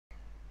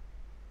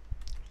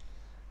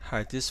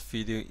Hi, this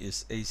video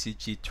is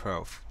ACG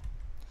 12.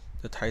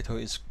 The title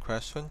is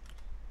Question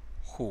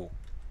Who?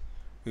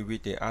 We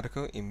read the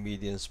article in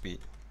medium speed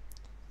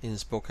in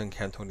spoken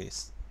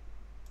Cantonese.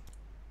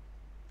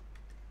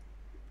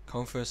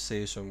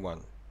 Conversation 1.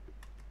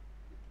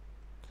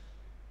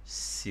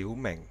 小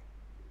明，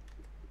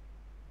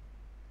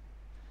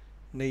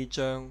呢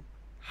張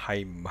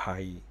係唔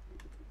係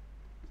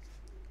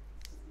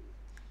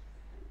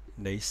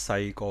你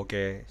細個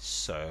嘅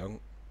相？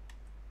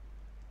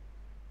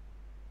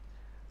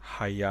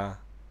係啊，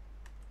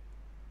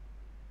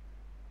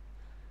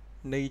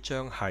呢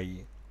張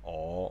係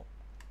我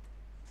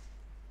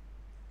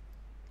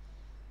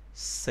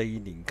4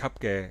年級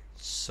嘅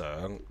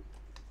相。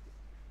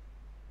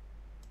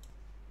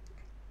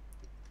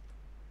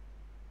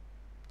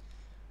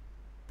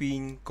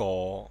邊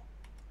個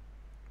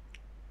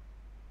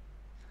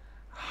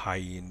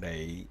係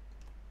你？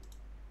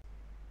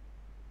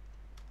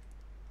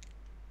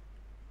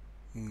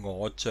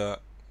我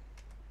着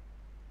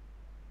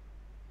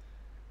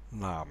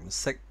藍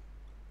色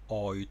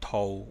外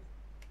套，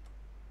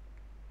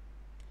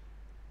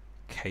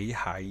企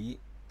喺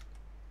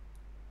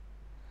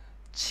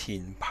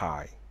前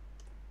排。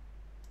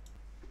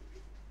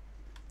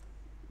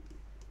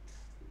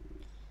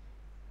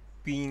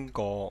邊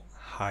個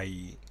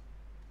係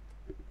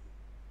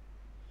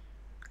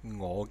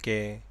我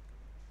嘅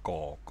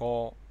哥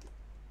哥？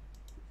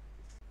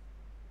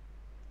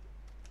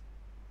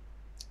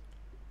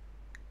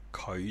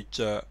佢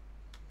着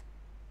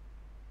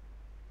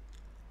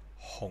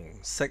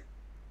紅色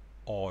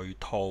外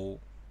套，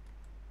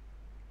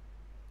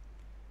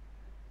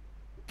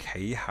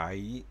企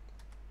喺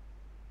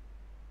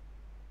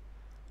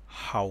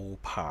後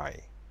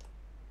排。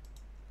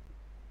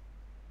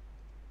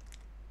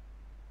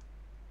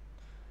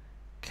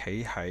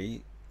企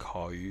喺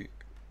佢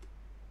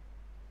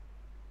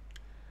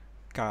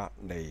隔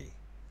離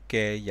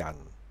嘅人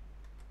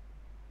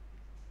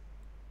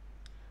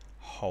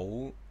好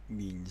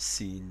面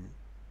善。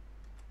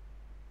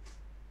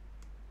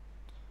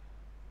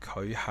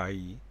佢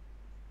係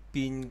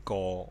邊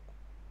個？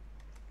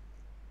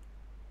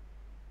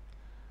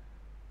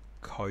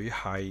佢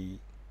係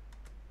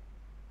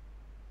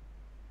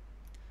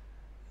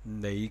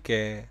你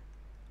嘅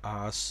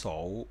阿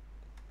嫂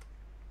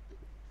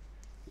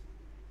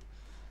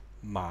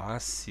馬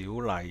小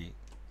麗。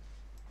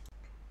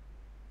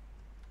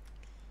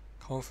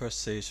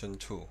Conversation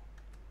 2.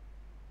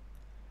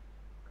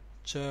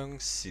 張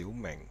小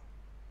明，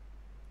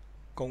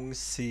公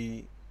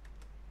司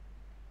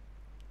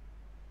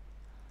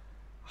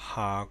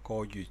下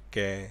個月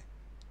嘅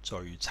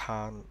聚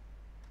餐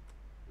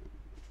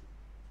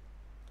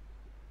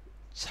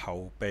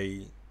籌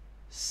備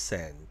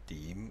成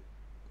點？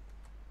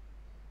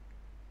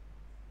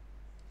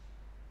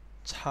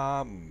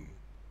差唔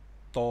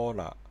多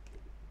啦。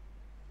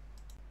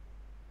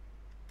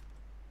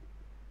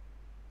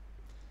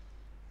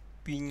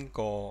邊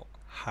個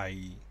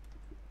係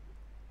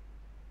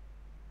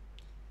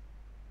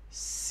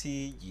司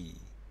儀？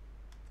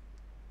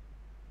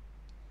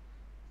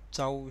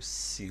周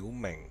小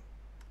明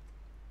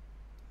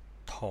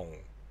同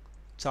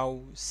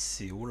周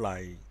小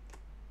麗。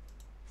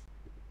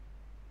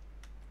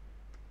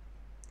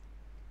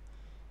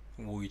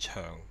會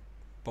場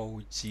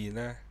佈置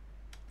呢？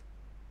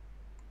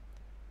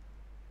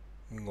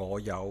我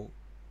有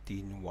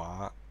電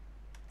話，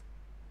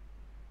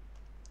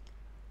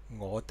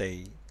我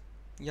哋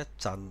一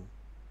陣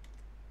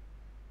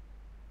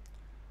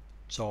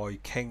再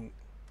傾。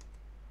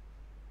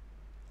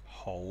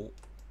好。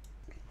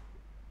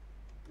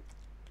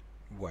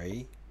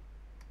喂，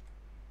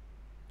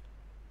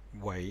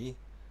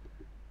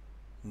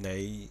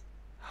你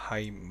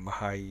係唔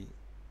係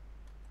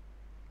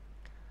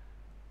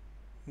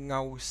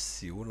歐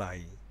小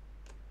麗？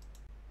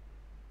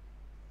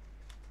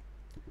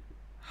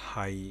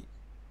係。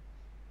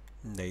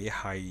你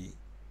係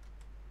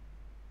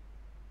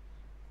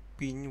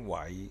邊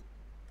位？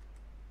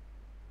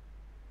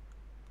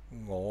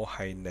我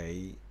係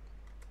你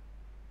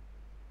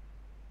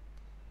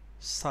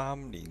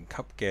3年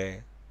級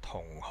嘅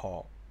同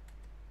學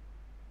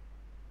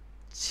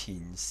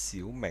錢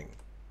小明。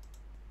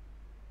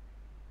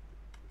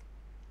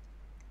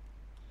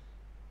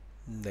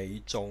你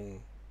仲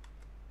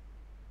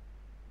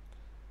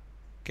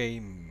記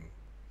唔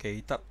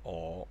記得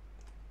我？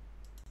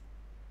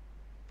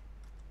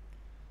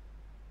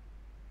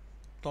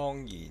當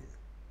然，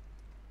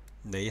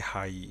你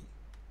係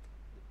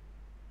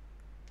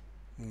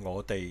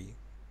我哋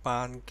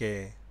班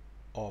嘅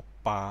惡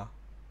霸。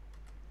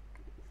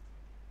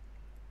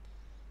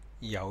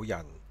有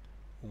人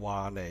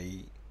話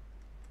你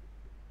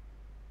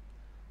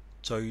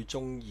最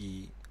鍾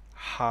意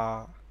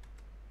蝦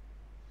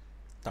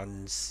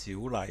鄧小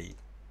麗。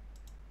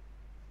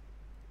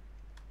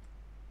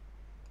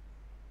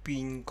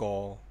邊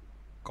個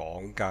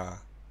講㗎？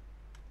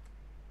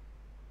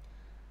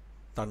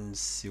鄧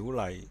小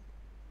麗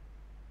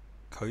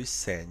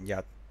佢成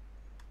日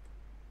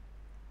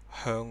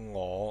向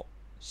我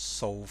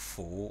訴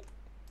苦。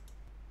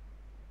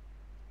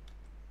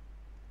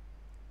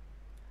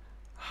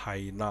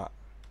係啦，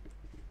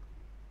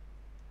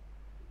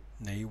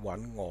你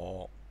搵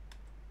我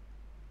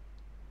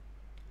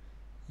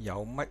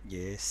有乜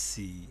嘢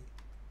事？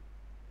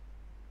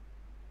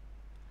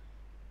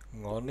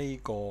我呢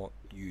個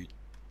月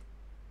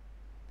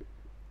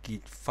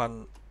結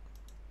婚，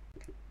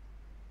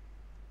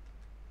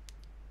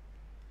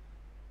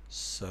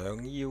想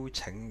邀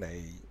請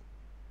你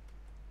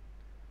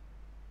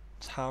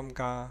參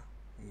加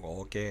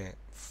我嘅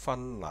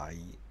婚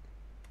禮，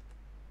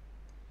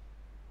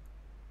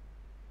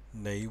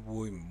你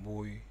會唔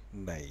會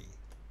嚟？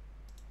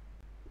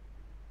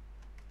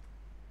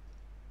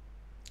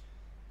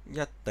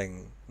一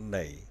定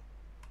嚟。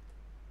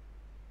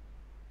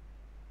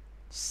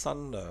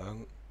新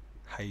娘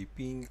係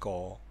邊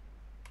個？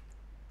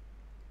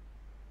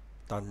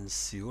鄧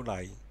小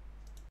麗。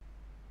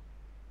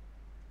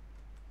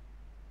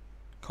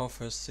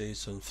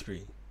Conversation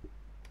 3。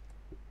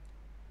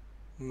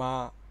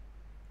媽，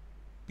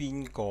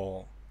邊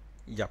個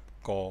入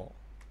過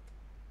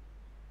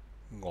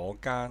我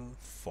間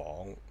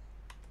房？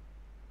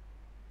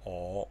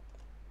我。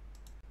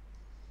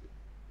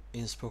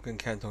In spoken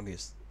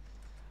Cantonese,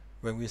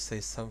 when we say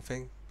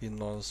something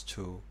belongs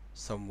to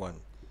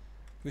someone,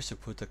 we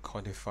should put the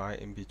quantifier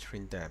in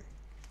between them.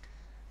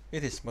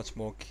 It is much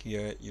more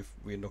clear if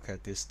we look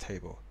at this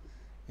table.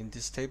 In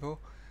this table,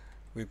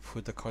 we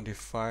put the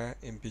quantifier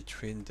in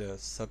between the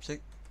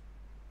subject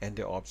and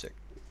the object.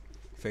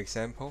 For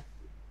example,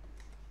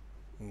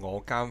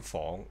 我間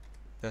房,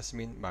 that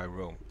means my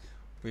room.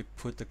 We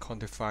put the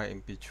quantifier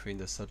in between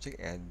the subject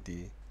and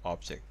the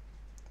object.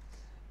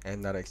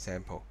 Another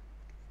example,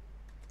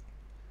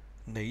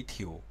 你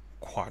條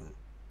裙,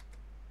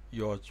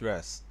 your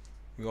dress.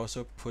 We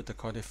also put the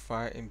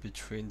quantifier in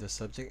between the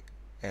subject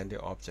and the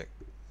object.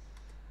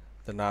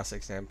 The last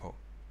example,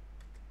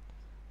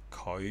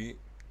 佢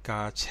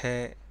架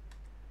車,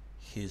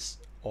 his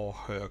or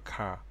her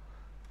car.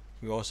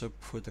 We also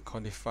put the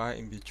quantifier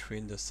in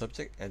between the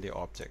subject and the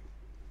object.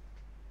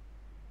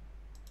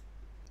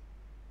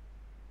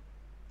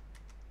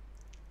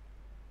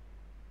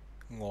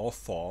 我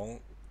房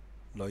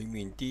裡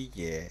面啲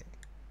嘢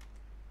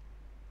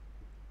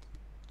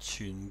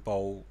全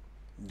部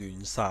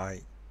亂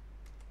晒，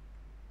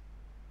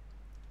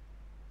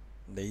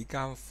你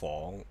間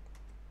房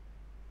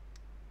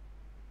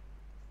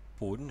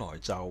本來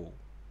就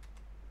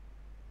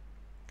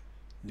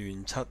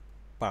亂七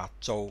八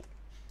糟。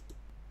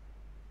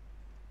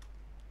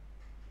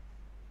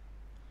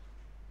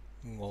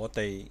我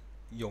哋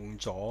用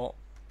咗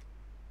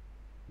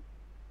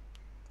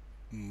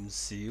唔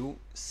少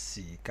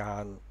時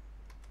間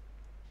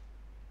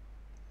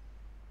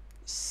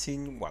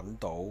先揾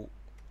到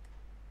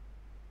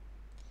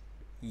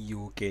要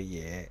嘅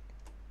嘢。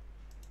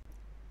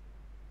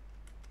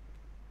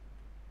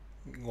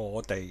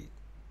我哋，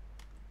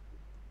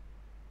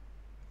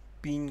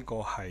邊個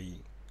係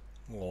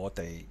我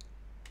哋？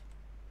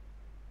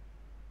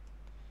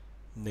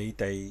你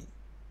哋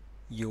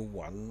要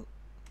揾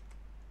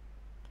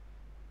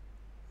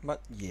乜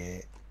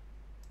嘢？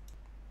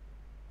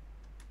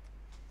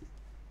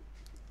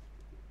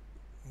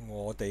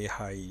我哋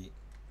係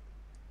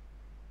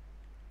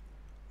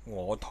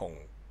我同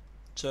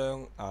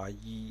張阿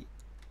姨，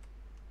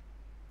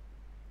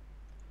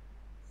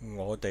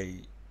我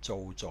哋做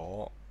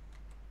咗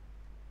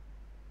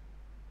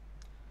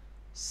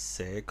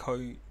社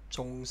區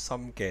中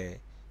心嘅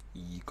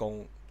義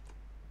工，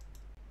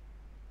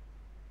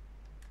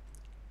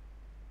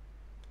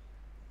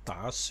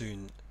打算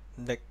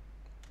拎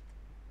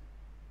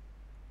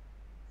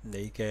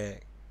你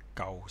嘅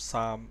舊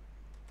衫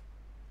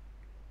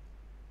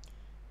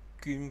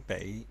捐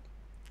俾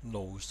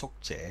露宿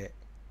者，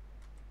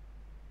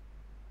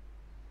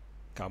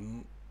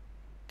咁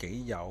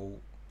幾有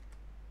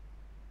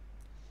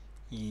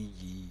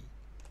意義。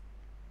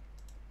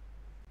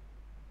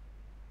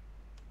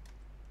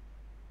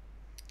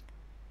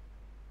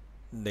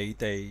你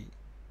哋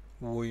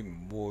會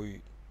唔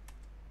會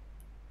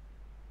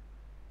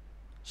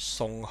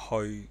送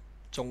去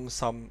中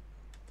心？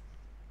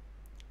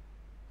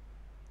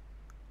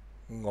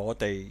我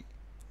哋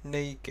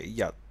呢幾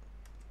日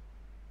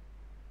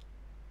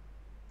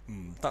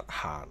唔得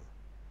閒，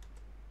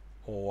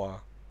我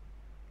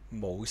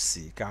冇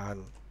時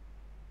間。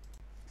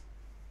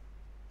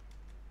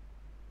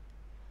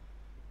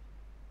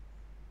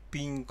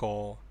邊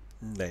個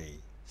嚟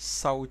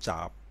收集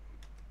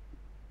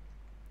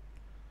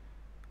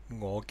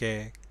我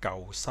嘅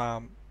舊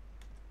衫？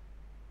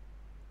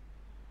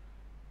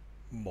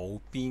冇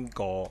邊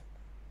個。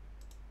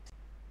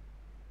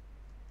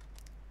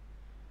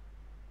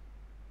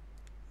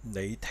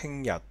你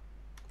聽日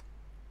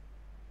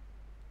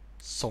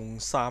送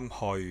衫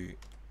去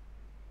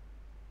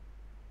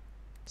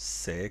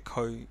社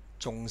區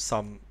中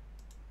心。